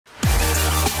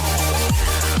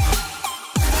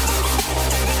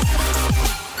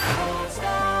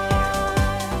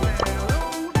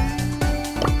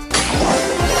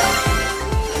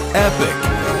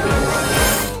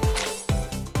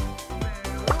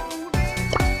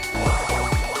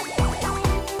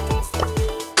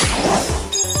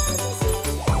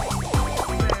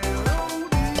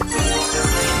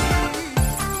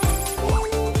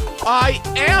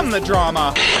am the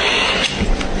drama!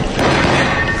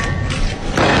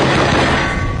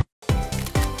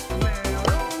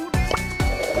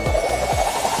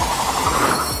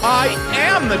 I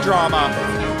am the drama!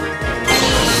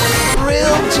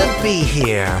 Thrilled to be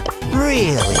here.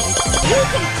 Really. You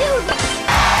can do this!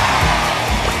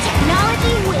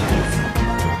 Technology wins!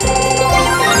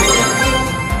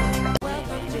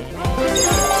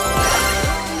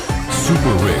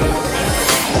 Super Ring.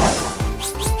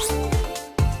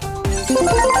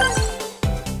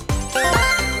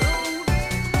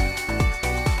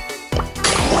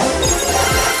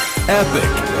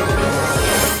 Epic.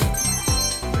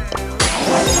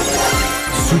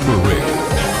 Super Ring.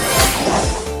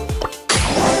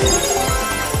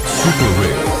 Super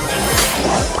Ring.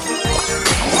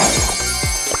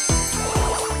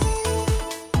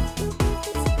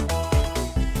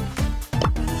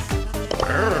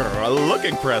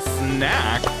 Looking for a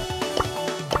snack?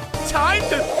 Time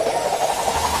to...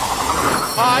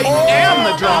 I am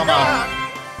the drama!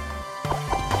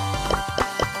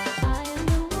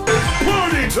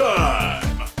 Party time!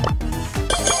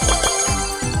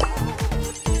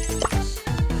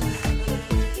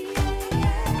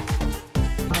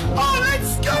 Oh,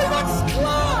 let's go! What's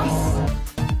class?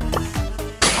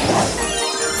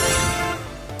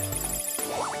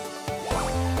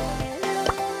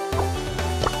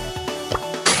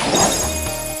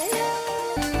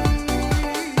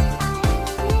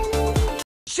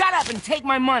 Shut up and take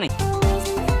my money!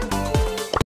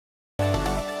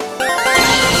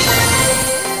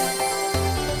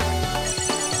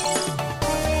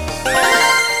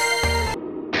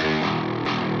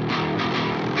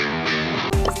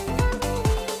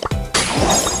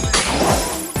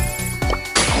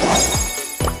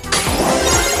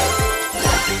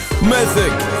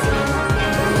 Mythic.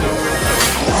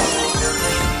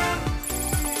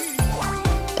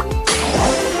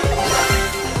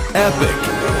 Epic.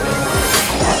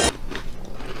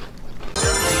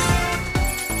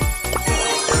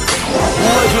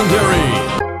 Legendary.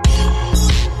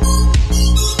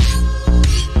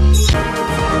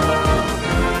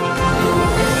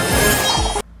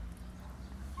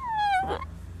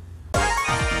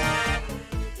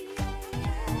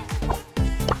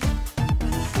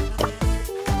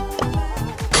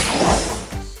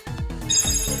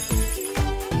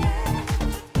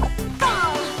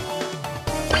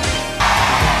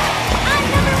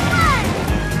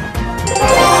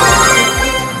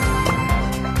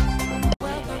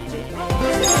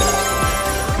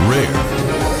 Rare.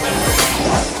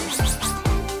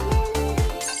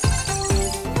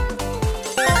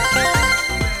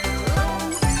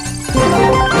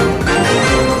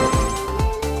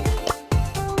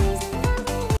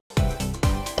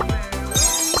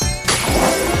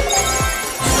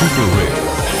 Super rare.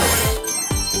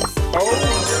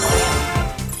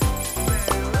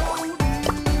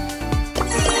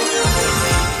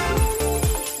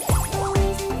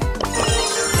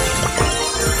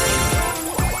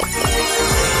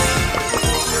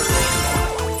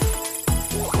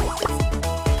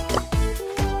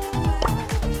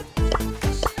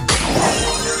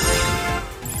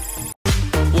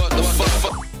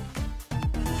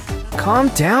 Calm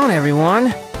down,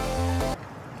 everyone.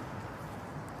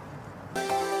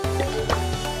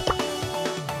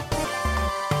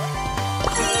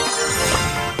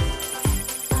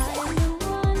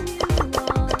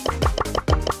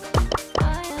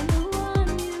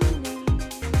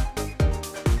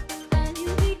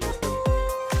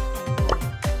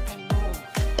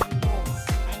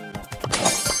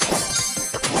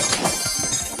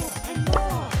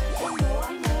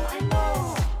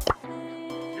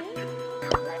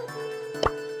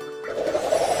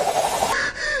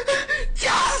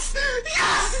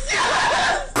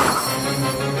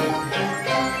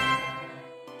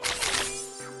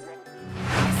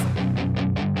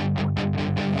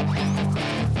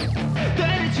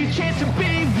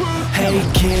 Hey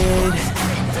kid,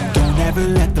 don't ever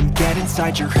let them get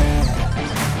inside your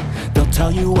head. They'll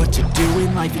tell you what to do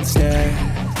in life instead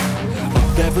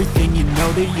of everything you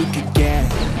know that you could get.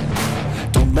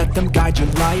 Don't let them guide your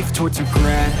life towards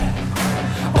regret.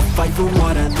 I'll fight for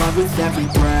what I love with every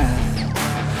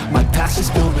breath. My past is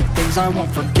filled with things I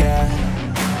won't forget.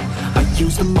 I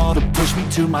use them all to push me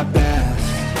to my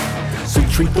best. So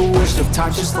treat the worst of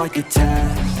times just like a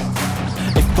test.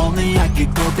 If only I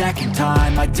could go back in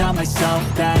time, I'd tell myself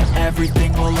that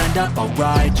everything will end up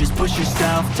alright. Just push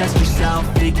yourself, test yourself,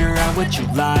 figure out what you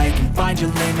like, and find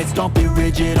your limits, don't be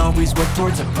rigid, always work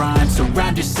towards a prime.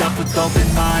 Surround yourself with open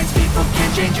minds, people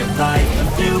can change your life.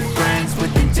 A few friends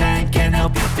with intent can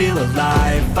help you feel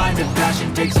alive. Find a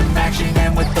passion, take some action,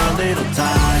 and with a little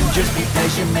time, just be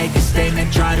patient, make a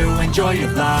statement, try to enjoy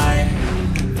your life.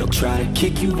 They'll try to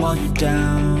kick you while you're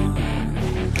down,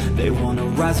 they wanna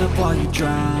rise up while you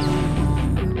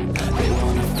drown. They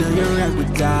wanna fill your head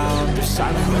with doubt, they're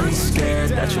silently scared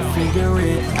that you'll figure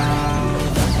it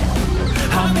out.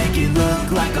 I'll make it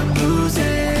look like I'm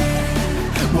losing,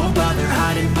 won't bother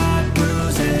hiding my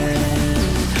bruises.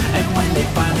 And when they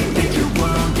finally think you're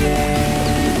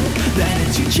wounded, then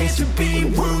it's your chance to be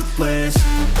ruthless.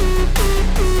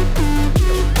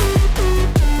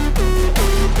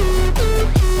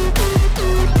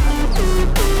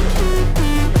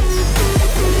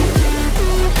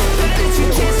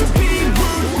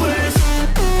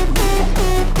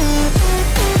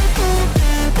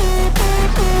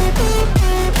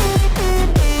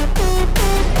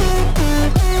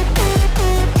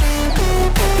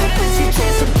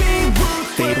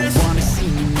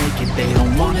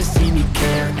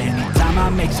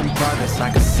 I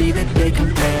can see that they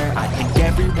compare, I think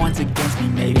everyone's against me,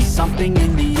 maybe something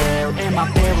in the air. Am I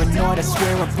paranoid? I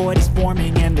swear a void is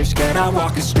forming and they're scared. I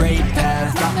walk a straight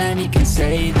path, not many can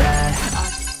say that.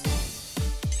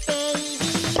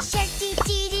 Baby shark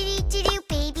doo-doo-doo-doo,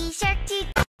 baby shark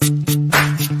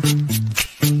doo-doo-doo-doo.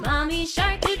 Mommy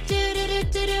shark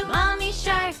doo-doo-doo-doo-doo, mommy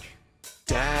shark.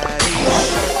 Daddy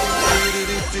shark,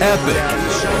 Epic.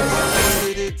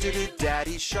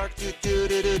 Daddy shark, Daddy shark,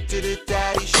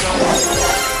 Daddy shark.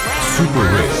 Super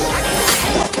Rare.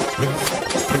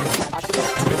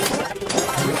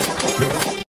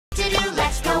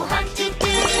 Let's go hunt,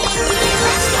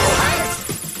 let's go hunt.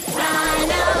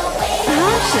 Run away.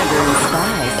 Sugar and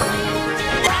spice.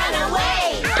 Run away.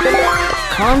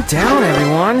 Calm down,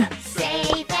 everyone.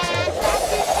 Save and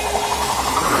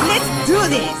Let's do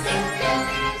this!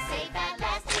 save at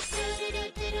last.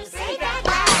 Doo-doo-doo-doo-doo, save at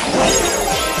last.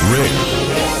 Rare.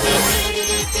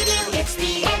 It's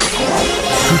the end.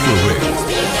 Super Rare.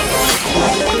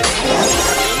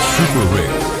 Super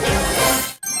Rare.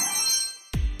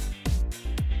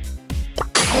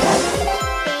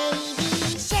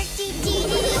 Shark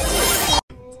doo-doo-doo-doo-doo.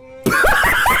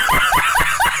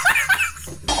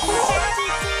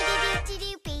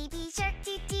 Baby shark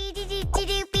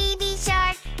doo-doo-doo-doo-doo, baby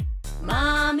shark.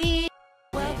 Mommy.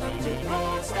 Welcome to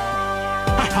Brawl Stars.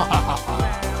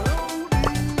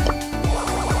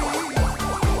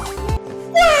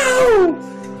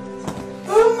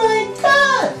 Oh my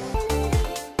god!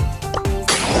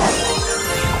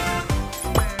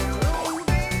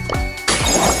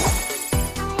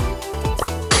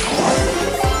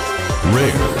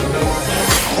 Rare.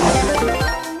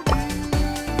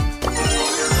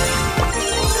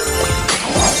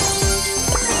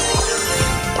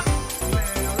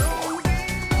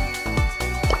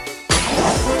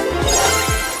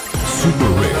 Super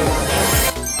Rare.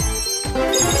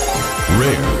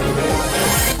 Rare.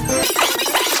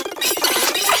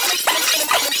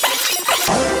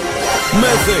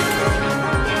 Mythic.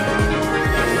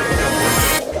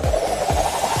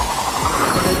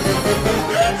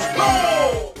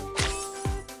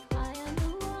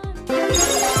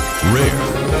 Rare.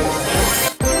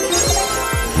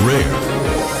 Rare.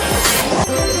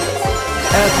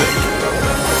 Epic.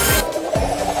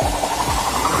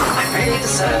 I'm ready to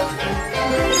serve.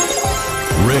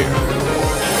 Rare.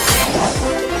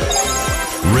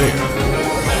 Rare.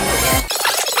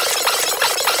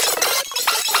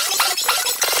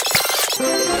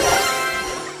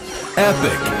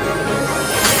 Epic.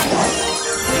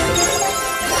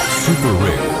 Super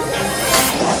Rare.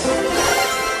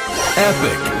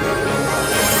 Epic.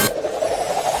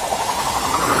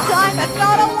 Time to go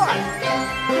to work!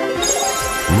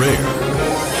 Rare.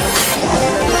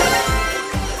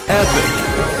 Epic.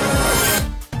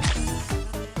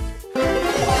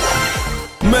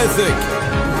 Mythic.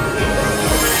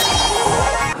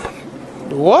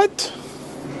 What?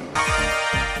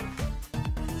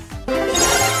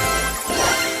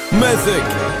 Mythic.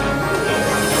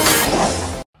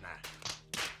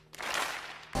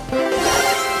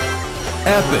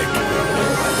 Epic.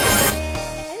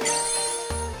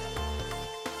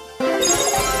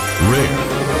 Rare.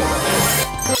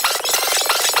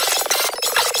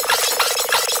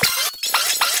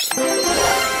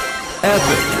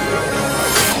 Epic.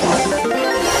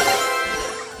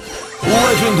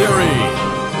 Legendary.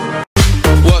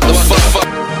 What the fuck?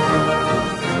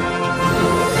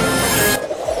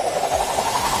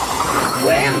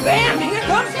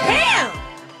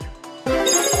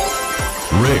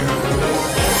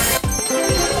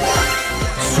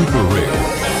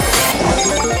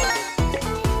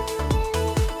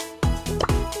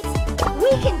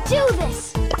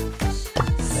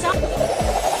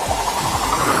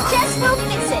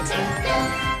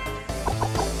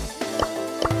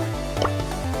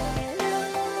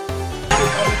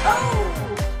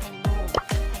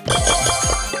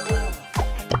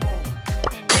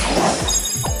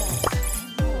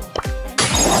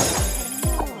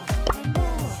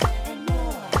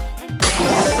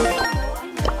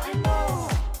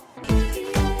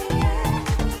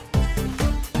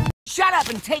 Shut up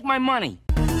and take my money.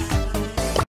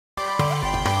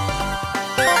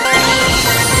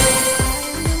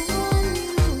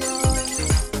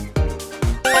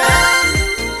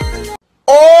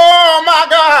 Oh my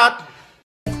God!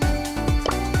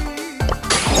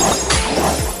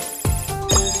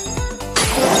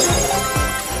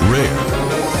 Rare.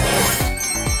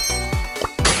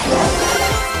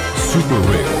 Super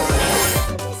rare.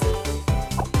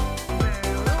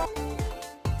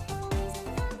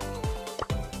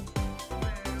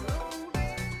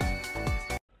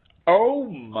 Oh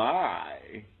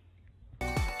my.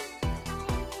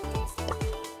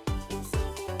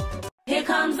 Here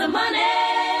comes the money.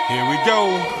 Here we go.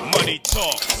 Money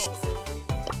talk.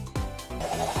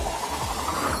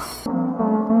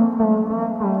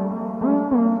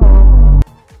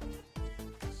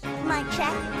 Mic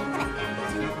check.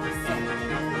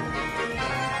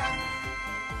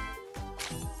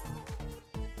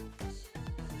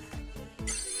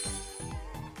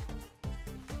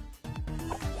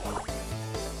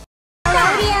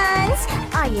 Guardians,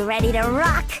 are you ready to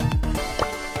rock?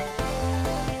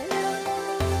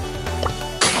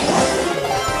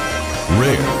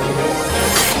 Rare.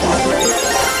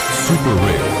 Super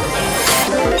rare.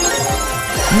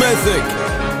 Mythic.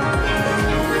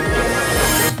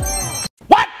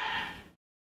 What?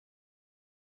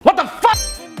 What the fuck?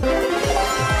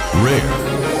 Rare.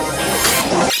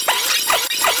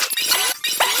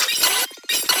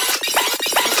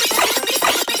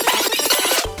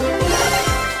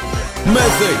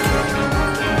 Mythic.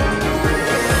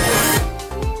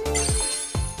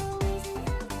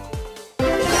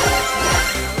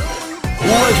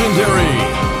 Legendary.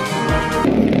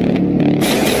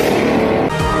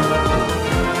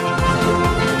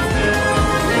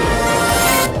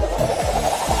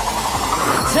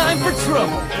 Time for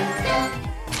trouble.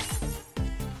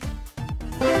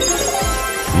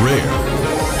 Rare.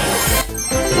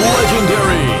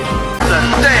 Legendary. Well,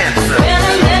 I'm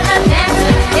never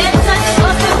dancer. Get touch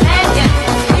for companion.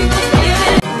 You can feel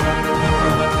it.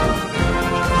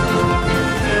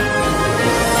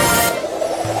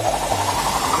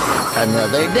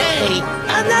 Another day,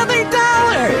 another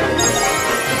dollar.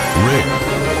 Rare.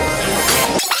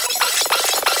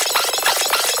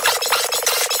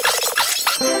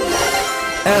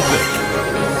 Epic.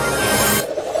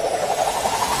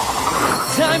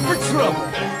 Time for trouble.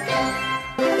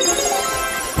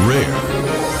 Rare.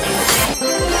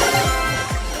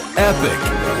 Epic.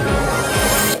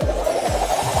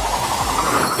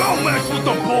 Don't mess with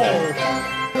the ball.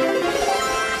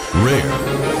 Rare.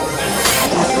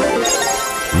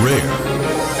 Rare.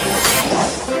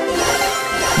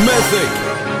 Mythic.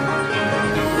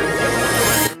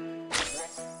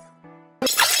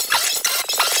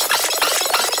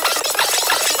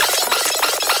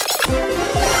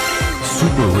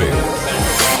 Super rare.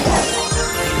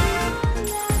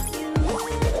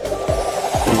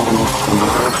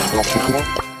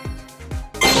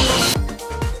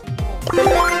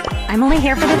 I'm only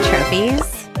here for the trophies.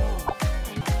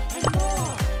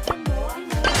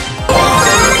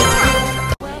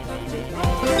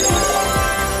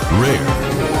 Rare.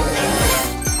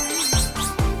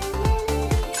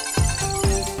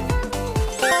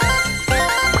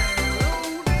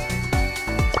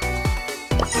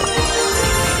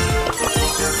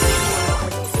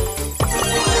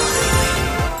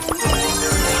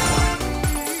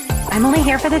 I'm only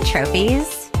here for the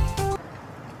trophies.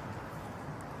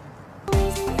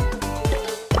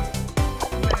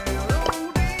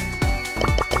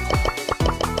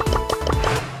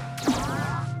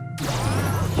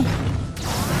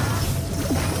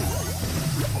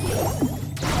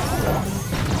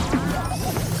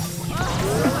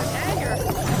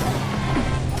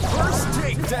 First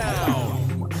takedown.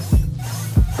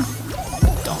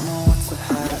 Don't know what's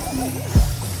ahead of me.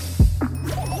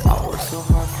 I work so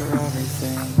hard for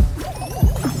everything.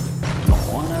 Don't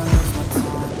wanna lose my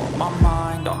time or my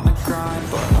mind on the grind,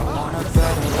 but I want a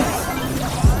better life.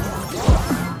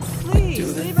 Do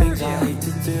the things I hate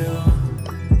to do,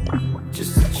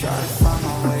 just to try to find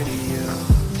my way to you.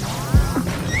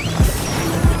 I see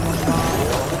you in my mind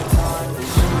all the time,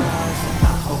 visualize, and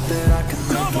I hope that I can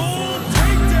make it through.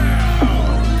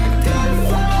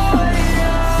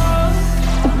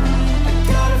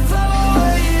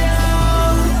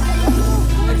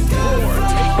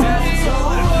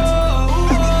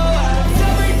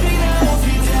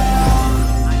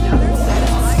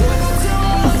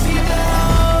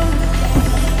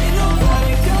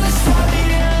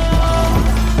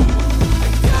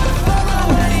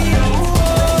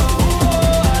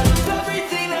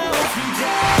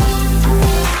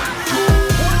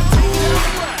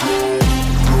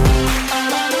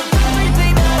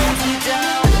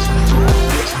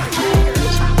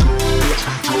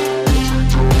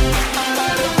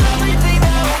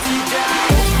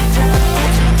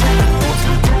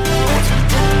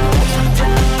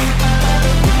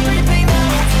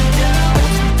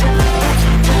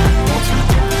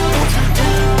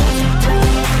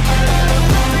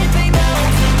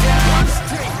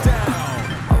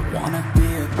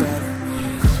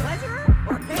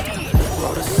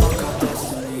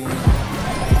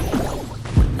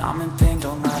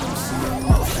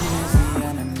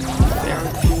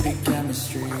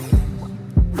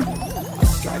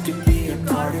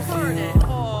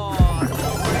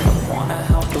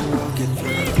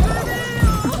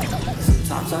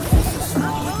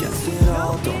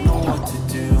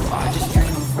 I just dream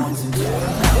of ones and twos. 4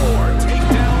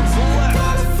 takedowns left.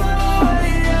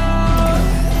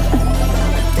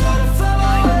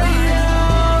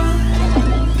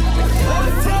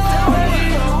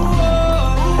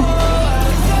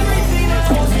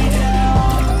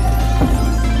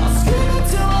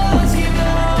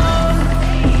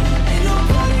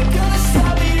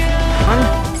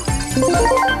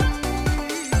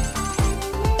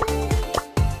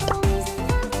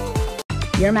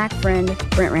 Your Mac friend,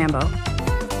 Brent Rambo.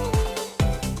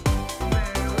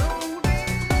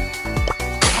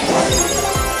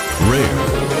 Rare.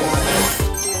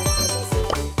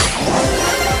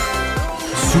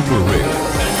 Super rare.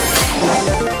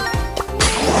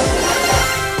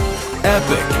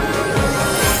 Epic.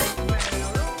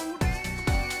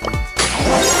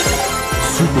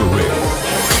 Super rare.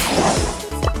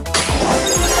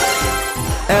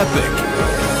 Epic.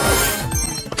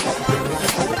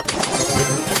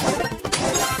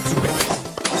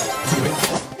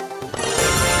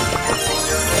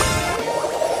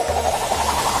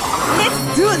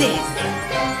 Do this!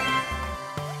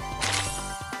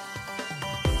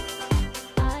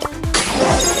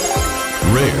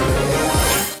 Rare.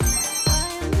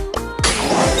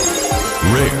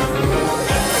 Rare.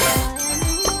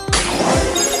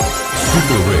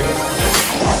 Super rare.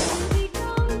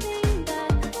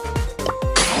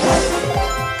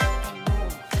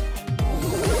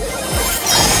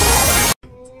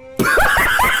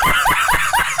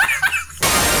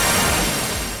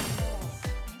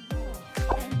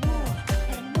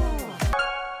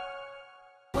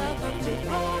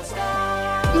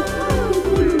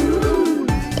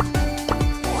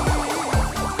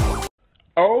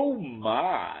 Oh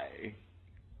my.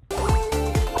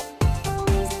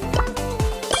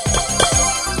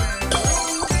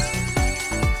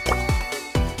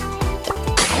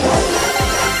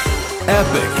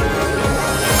 Epic.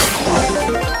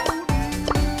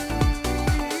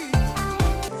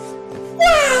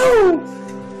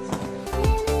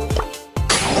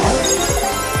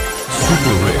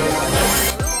 Super rare.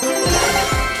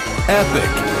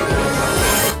 Epic.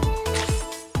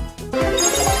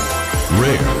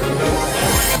 Rare.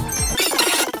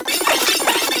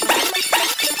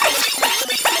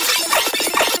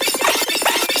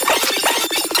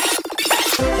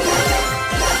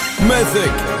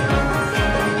 Mythic.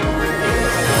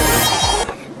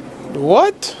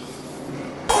 What?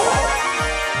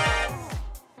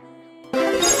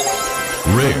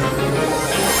 Rare.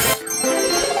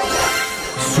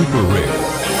 Super rare.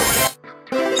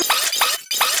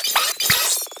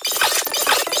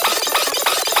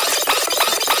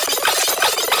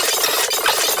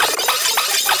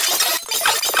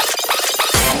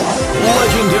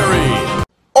 Legendary.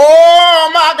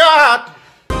 Oh my God!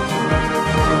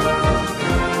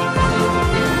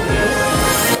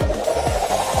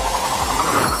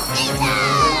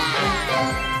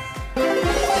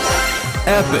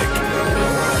 Epic.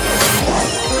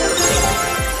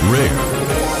 Rare.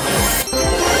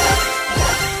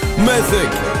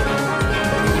 Mythic.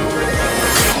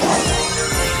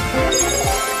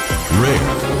 Rare.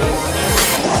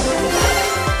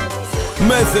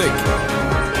 Mythic.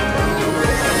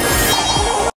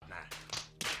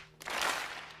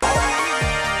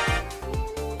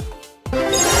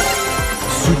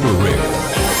 Super rare.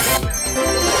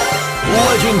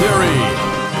 Legendary.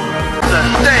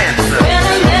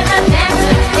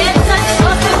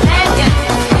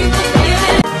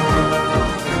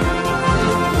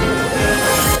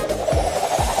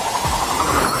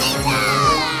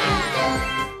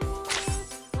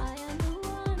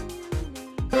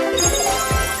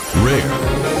 Rare.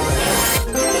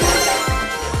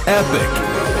 Epic.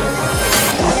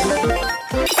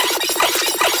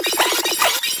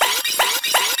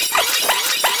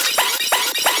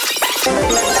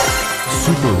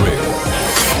 Super rare.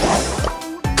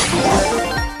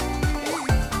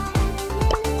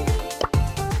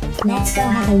 Let's go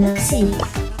have a look-see.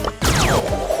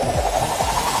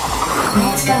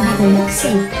 Let's go have a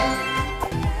look-see.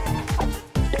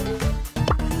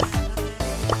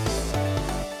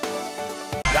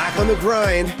 Back on the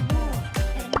grind.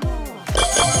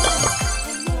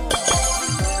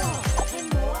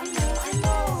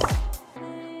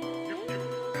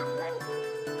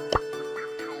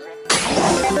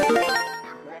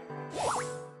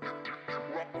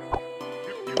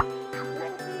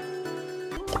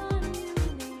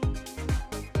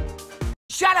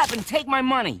 Shut up and take my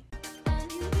money!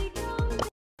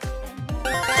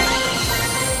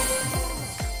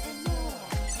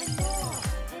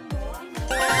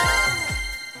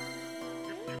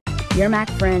 Your Mac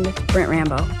friend, Brent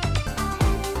Rambo.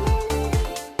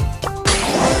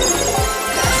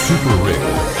 Super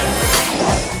rare.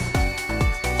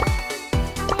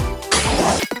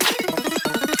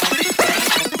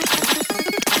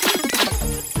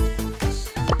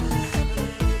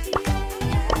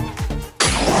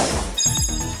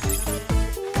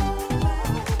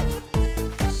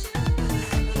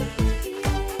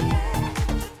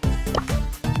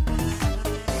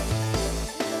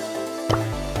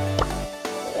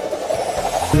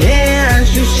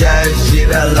 Yes, you should see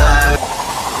the light.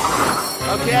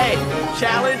 Okay,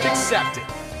 challenge accepted.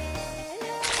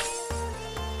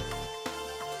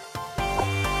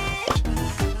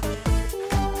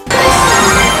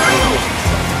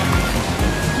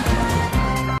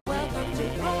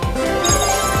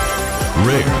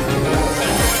 Rare.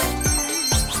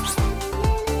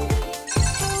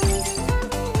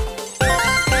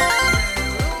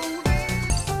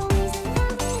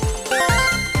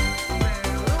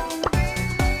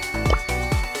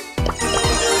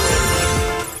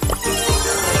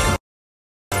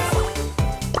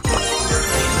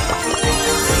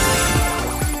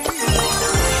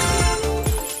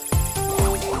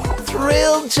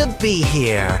 Thrilled to be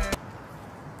here.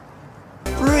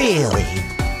 Really.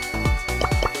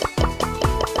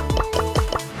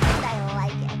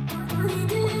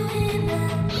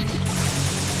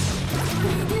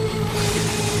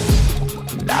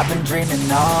 I've been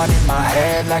dreaming on in my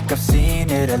head like I've seen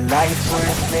it. A life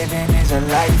worth living is a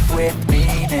life with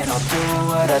meaning. I'll do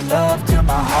what I love till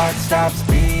my heart stops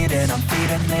beating. I'm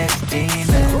feeding this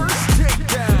demon.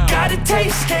 Got a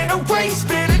taste, can't erase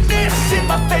bitterness in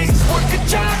my face. Work a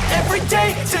job every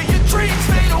day till your dreams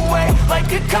fade away.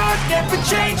 Like a card, never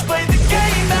change. Play the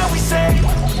game that we say.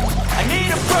 I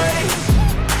need a break.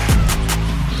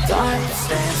 Time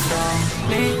stands strong,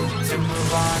 need to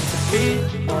move on to be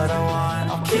what I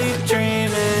want. I'll keep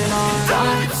dreaming on.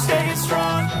 Time staying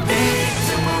strong, need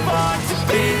to move on to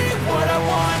be what I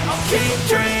want. I'll keep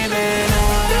dreaming on.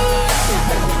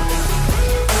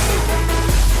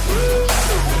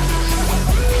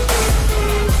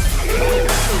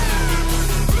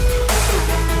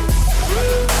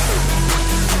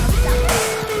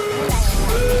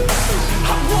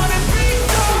 I wanna be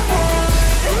the one.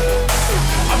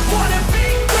 I wanna be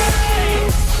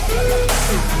great.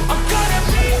 I'm gonna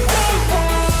be the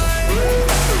one.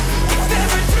 It's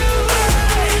never too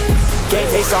late. Game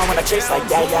face on when I chase like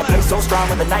that. Yeah, I play so strong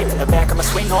with a knife in the back. I'ma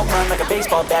swing home run like a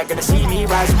baseball bat. Gonna see me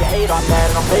rise, you can hate on that.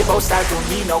 I don't play both sides, doing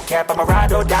me no cap. I'ma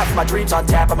ride or die for my dreams on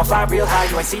tap. I'ma fly real high,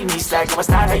 you ain't see me slack. No, it's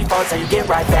not how you fall, it's how you get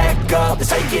right back up.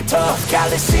 That's how you get tough.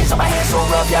 Calluses on my hands so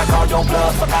rough, yeah, I call your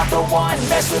bluff. I'm not the one,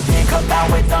 mess with me and come out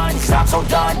with none. Cause I'm so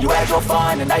done, you had your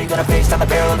fun. And now you're gonna face down the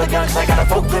barrel of the gun. Cause I got a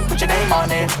full clip, put your name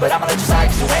on it. But I'ma let you slide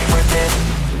cause you ain't worth it.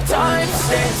 Time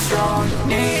stays strong,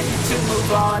 need to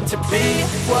move on to be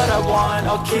what I want.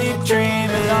 I'll keep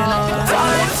dreaming on.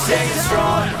 Time stays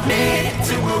strong, need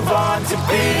to move on to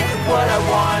be what I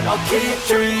want. I'll keep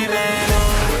dreaming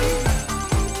on.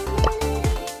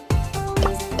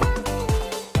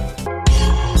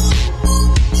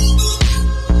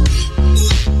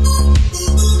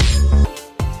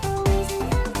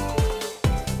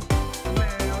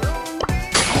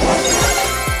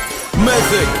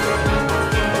 Mythic.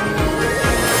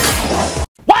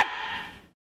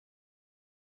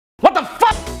 What the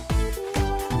fuck?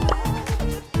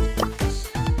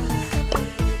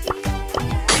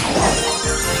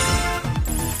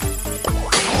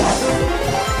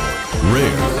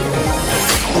 Rare.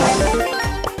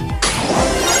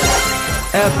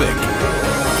 Epic.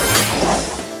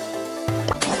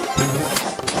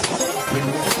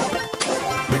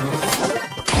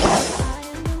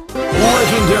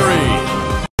 Legendary.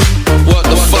 What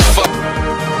the fuck?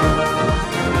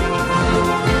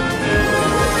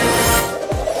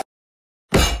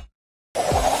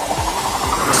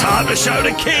 Time to show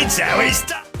the kids how it's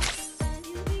done.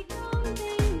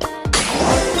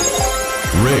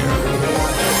 Rare.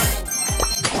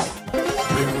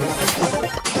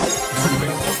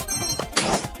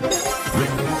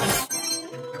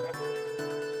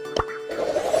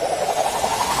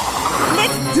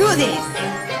 Let's do this!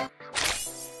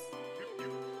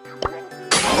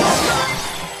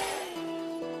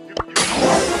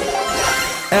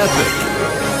 Epic.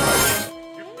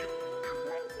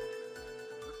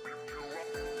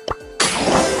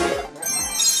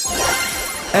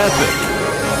 Epic.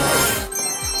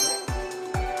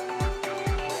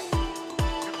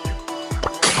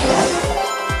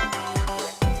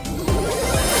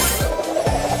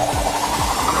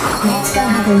 Let's go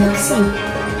have a look-see.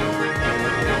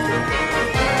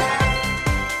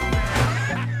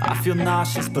 I feel feel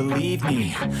nauseous, believe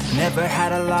me. Never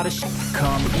had a lot of shit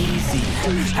come easy.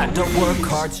 Had to work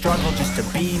hard, struggle just to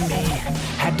be me.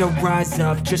 Had to rise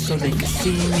up just so they could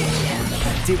see me.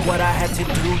 Did what I had to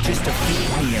do just to feed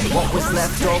me. And what was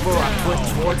left over I put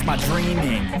towards my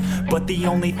dreaming. But the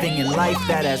only thing in life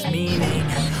that has meaning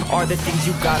are the things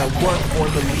you gotta work for,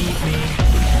 believe me.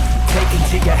 Take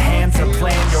into your hands a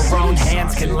plan. Your own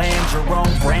hands can land your own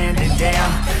brand. And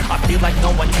damn, I feel like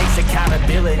no one takes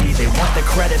accountability. They want the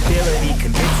credibility,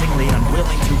 convincingly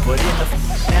unwilling to put in the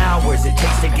hours it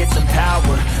takes to get some power.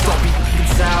 Don't be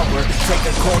sour, take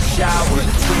a cold shower.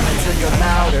 Scream until you're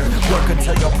louder, work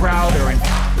until you're prouder. And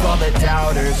all the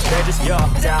doubters, they're just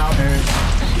young downers.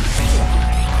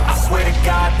 I swear to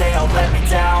God they all let me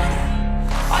down.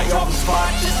 I always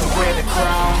fought just to wear the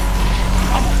crown.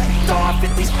 I'm off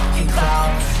at these fucking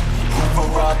clowns who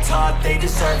were all taught they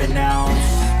deserve an ounce.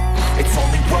 It's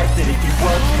only worth it if you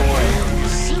work for it.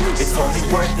 It's only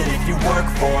worth it if you work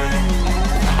for it.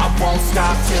 I won't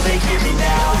stop till they hear me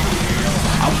now.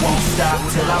 I won't stop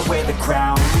till I wear the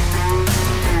crown.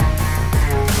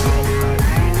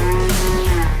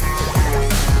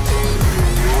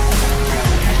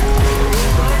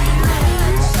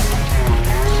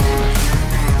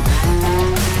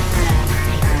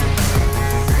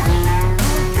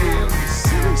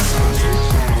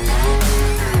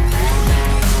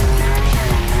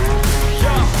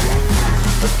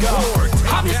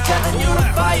 I'm just telling you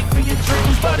to fight for your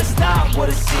dreams, but it's not what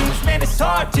it seems. Man, it's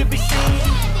hard to be seen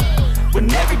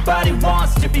when everybody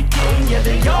wants to be king. Yeah,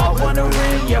 they all wanna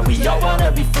ring, yeah, we all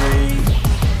wanna be free.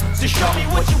 So show me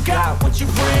what you got, what you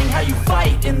bring, how you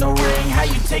fight in the ring, how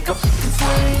you take a fucking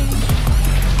swing.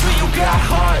 Do you got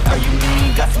heart, are you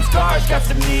mean? Got some scars, got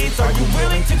some needs, are you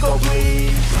willing to go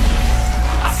bleed?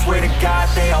 I swear to God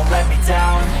they all let me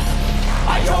down.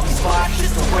 I always fought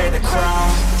just to wear the crown.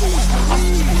 I'm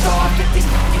off at these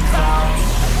fucking clowns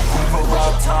who were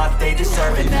all taught they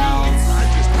deserve an ounce.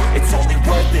 It's only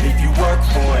worth it if you work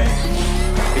for it.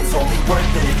 It's only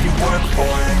worth it if you work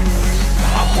for it.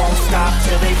 I won't stop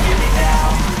till they hear me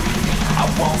now. I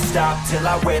won't stop till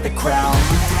I wear the crown.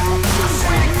 I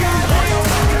swear to God they all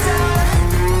let me down.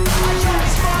 I always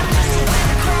fought just to wear the crown. I'm off at these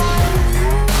fucking clowns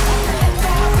who were all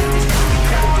taught they deserve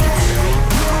an ounce.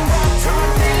 It's only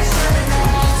worth it if you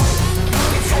work for it.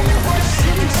 It's only worth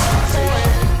it if you work for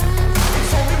it.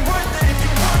 I won't stop till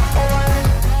they hear me now.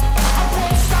 I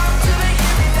won't stop till I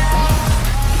wear the crown.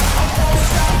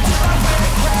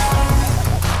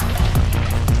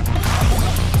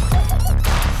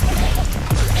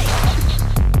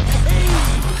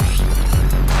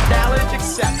 Challenge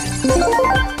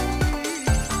accepted.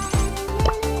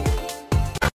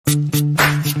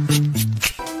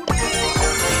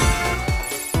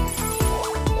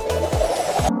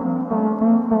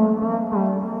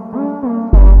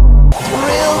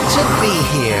 Thrilled to be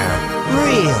here,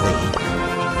 really.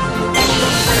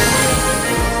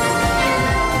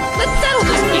 Let's settle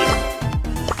this beef.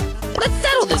 Let's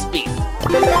settle this beef.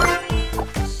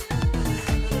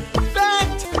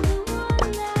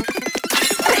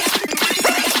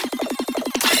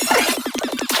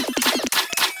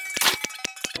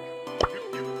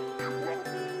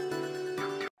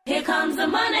 Here comes the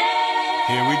money.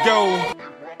 Here we go.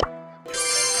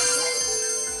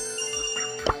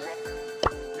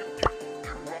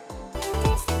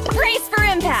 Brace for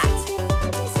impact!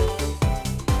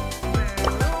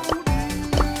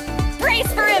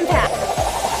 Brace for impact!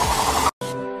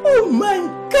 Oh my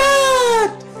God!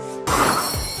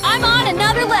 I'm on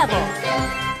another level!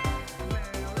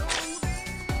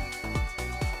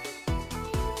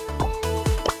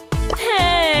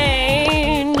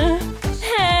 Pain!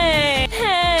 Pain!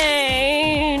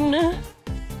 Pain!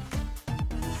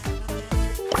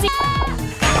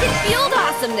 It's fueled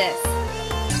awesomeness!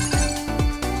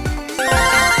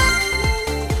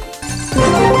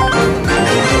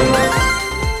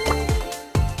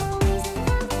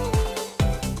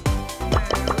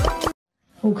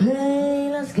 Okay,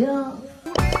 let's go.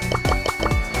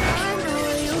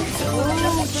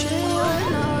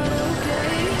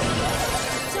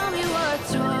 Tell me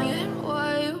what's wrong and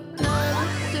why you never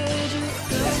said you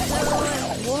felt that way.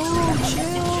 Won't you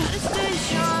try to stay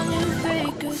strong and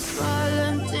fake a smile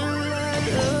until I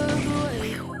look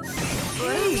away?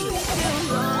 When you feel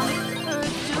wrong, it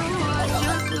hurts to watch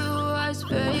your blue eyes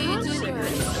fade to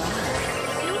gray.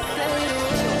 You fade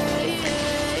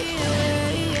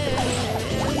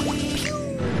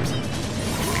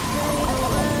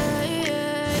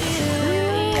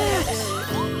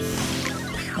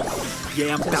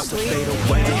Yeah, I'm about to fade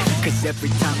away. Cause every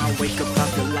time I wake up I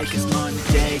feel like it's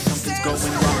Monday. Something's going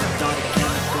wrong with all the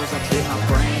chemicals up in my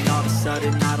brain. All of a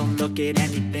sudden I don't look at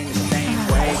anything the same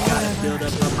way. way. Gotta build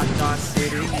up of my thoughts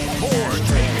sitting in an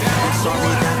ashtray.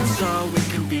 Sorry that I'm so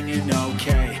inconvenient,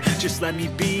 okay. Just let me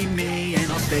be me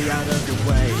and I'll stay out of your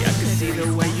way. I can see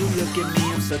the way you look at me,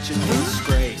 I'm such a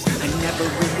disgrace. I never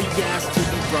really asked to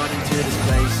be brought into this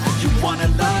place. You wanna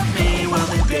love me? Well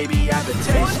then baby I have a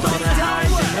taste. All the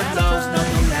highs and the lows, no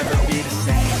you'll never be the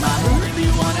same. I don't really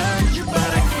wanna hurt you but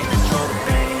I can't control the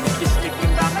pain. If you're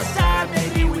sticking by my side,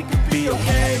 maybe we could be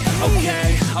okay.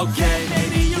 Okay,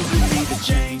 maybe you could be the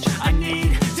change I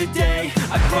need today.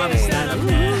 I promise that I've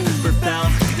never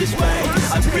felt this way.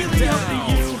 I really hope that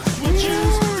you will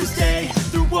choose to stay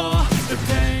through all the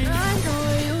pain. I know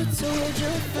you told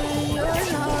your friend you're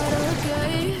not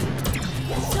okay.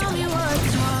 Tell me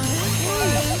what's wrong. Why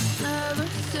you never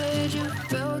said you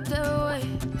felt that way?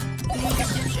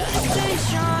 You try to stay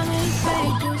strong and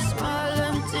fake a smile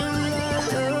until I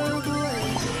look away.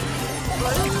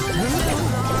 But I'm not too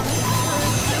long.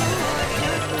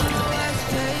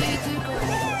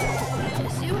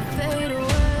 As you fade away.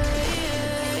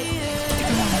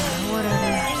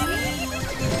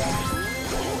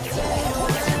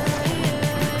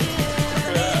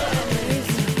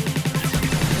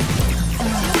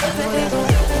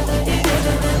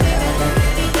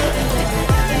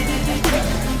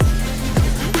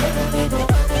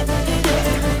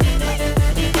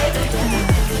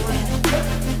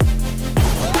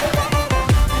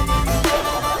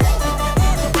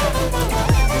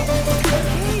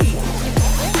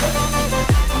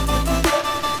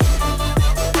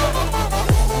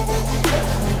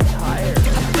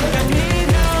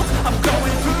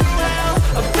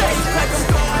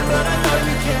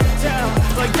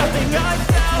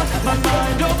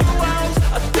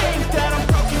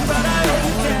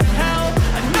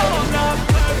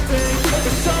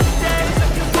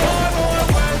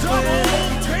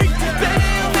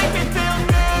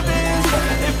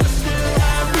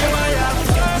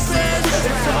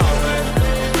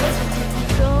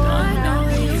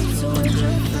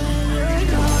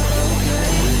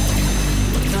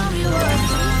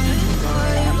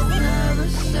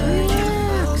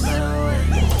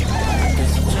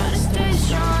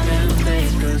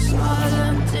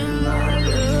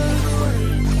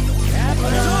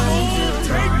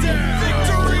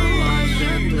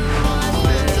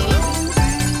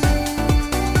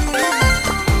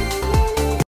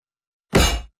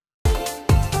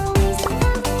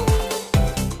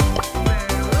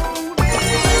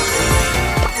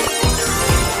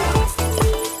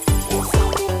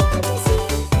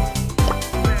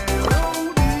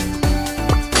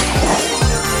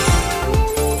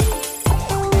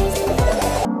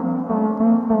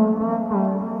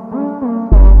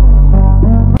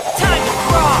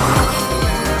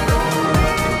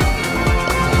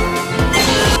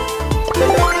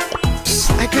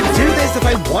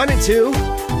 Wanted to.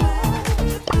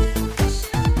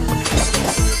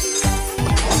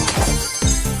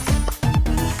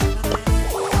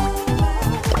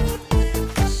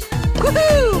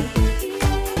 Woohoo!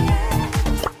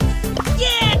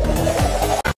 Yeah!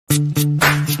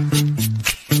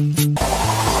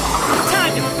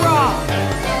 Time to brawl!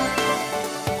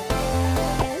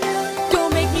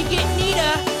 Don't make me get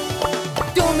neater!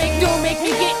 Don't make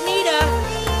me get neater!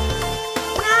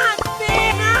 Not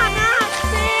fair! Not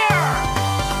fair!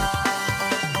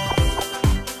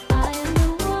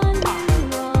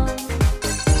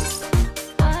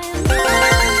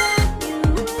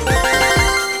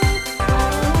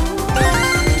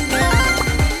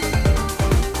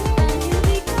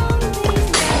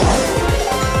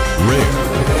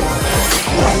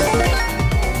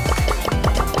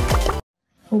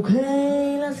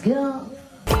 Okay, let's go.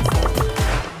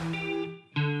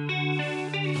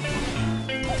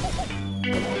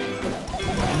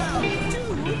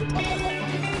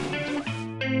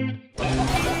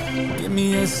 Give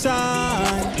me a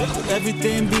sign, will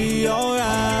everything be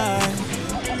alright?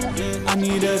 I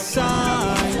need a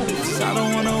sign, 'cause I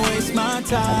don't wanna waste my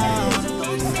time.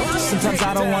 Sometimes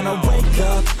I don't wanna wake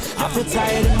up, I feel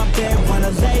tired in my bed,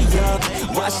 wanna lay up,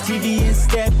 watch TV and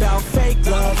step out fake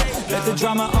love, let the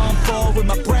drama unfold with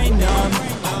my brain numb.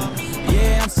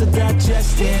 Yeah, I'm still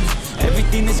digesting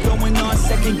everything that's going on,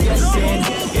 second guessing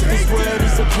if this world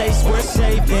is a place worth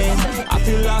saving. I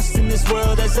feel lost in this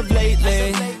world as of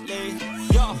lately.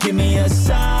 Give me a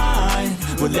sign,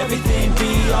 will everything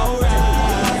be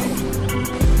alright?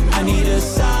 I need a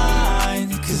sign,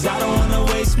 'cause I don't wanna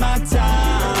waste my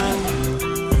time.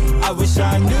 I wish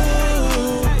I knew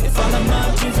if all of my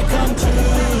dreams would come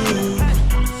true.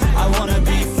 I wanna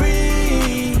be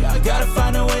free, I gotta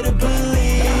find a way to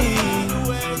believe.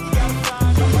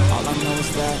 All I know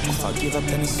is that if I give up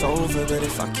then it's over, but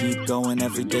if I keep going,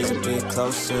 every day's a bit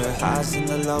closer. Highs and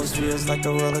the lows, feels like a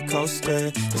roller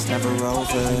coaster, it's never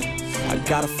over. I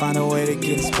gotta find a way to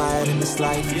get inspired in this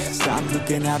life. Stop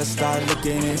looking out and start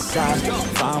looking inside.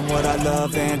 Find what I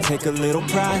love and take a little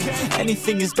pride.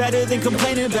 Anything is better than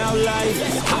complaining about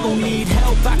life. I don't need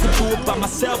help, I can do it by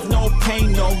myself. No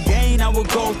pain, no gain, I will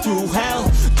go through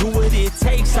hell. Do what it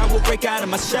takes, I will break out of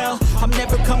my shell. I'm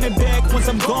never coming back, once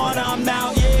I'm gone, I'm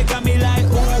out. Yeah, got me like,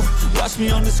 ooh. Watch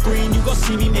me on the screen, you gon'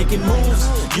 see me making moves.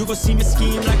 You gon' see me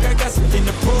scheme like I got something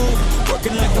to prove.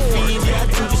 Working like a fiend, yeah, I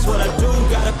do just what I do.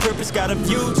 Got a purpose, got a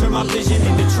view, turn my vision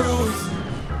into truth.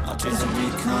 My dreams are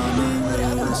becoming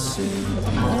lucid.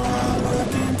 The more I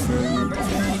work and prove it,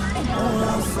 the more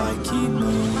I fight, keep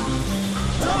moving.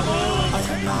 I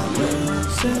am not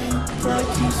losing, pride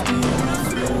keeps me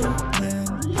fueling.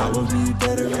 I will be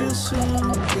better real soon,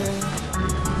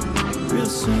 yeah. Real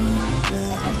soon,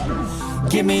 yeah.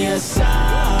 Give me a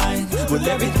sign, will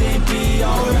everything be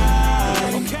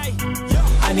alright?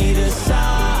 I need a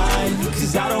sign,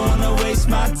 cause I don't wanna waste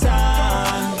my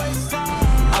time.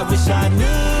 I wish I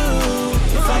knew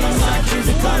if all of my dreams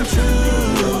would come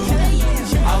true.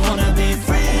 I wanna be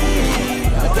free,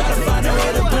 I gotta find a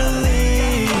way to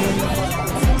believe.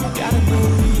 Gotta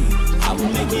believe, I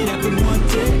will make it happen one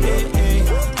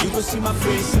day. You gon' see my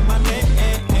face and my name.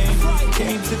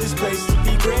 Came to this place to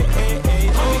be great.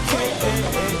 Okay,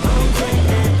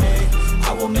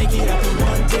 I will make it happen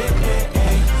one day.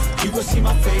 You gon' see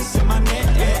my face and my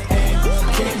name.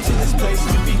 Came to this place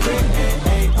to be great.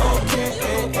 Okay.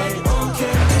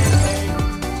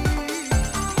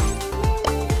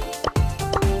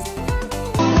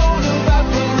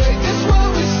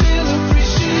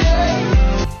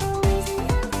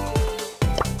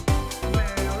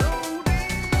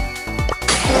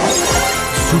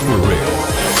 Super rare.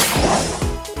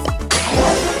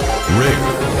 Rare.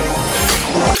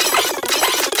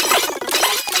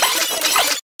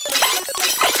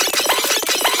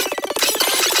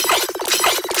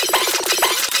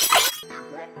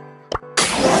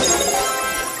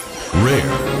 Rare.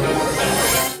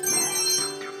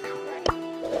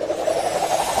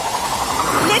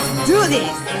 Let's do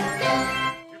this!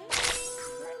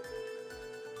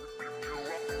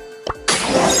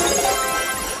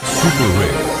 Super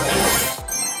rare.